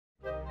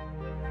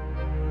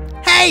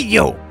Hey,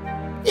 you!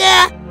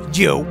 Yeah,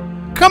 you!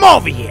 Come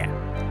over here!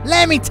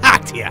 Let me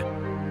talk to you!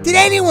 Did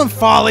anyone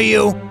follow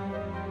you?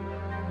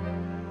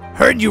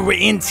 Heard you were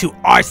into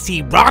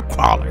RC rock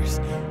crawlers.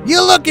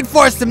 You're looking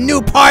for some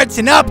new parts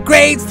and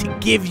upgrades to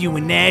give you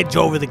an edge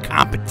over the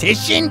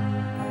competition?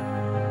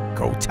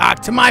 Go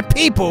talk to my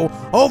people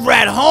over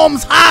at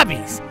Holmes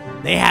Hobbies.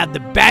 They have the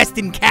best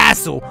in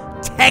castle,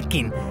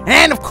 Tekken,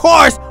 and of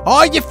course,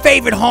 all your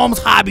favorite Holmes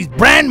Hobbies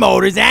brand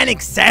motors and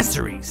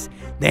accessories.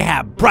 They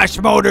have brush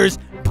motors,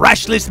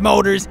 brushless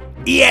motors,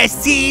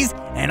 ESCs,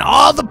 and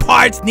all the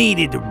parts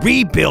needed to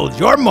rebuild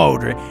your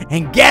motor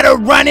and get her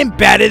running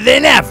better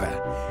than ever.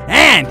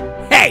 And,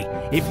 hey,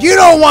 if you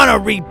don't want to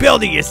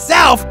rebuild it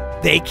yourself,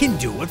 they can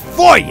do it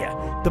for you.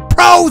 The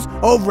pros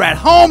over at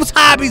Holmes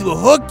Hobbies will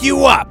hook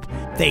you up.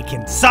 They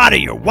can solder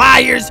your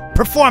wires,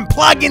 perform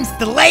plug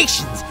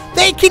installations.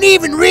 They can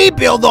even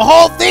rebuild the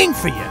whole thing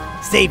for you.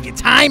 Save you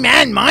time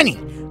and money.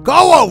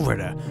 Go over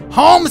to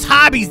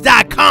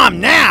HolmesHobbies.com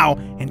now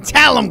and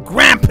tell them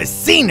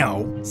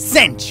GrandpaCino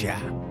sent ya.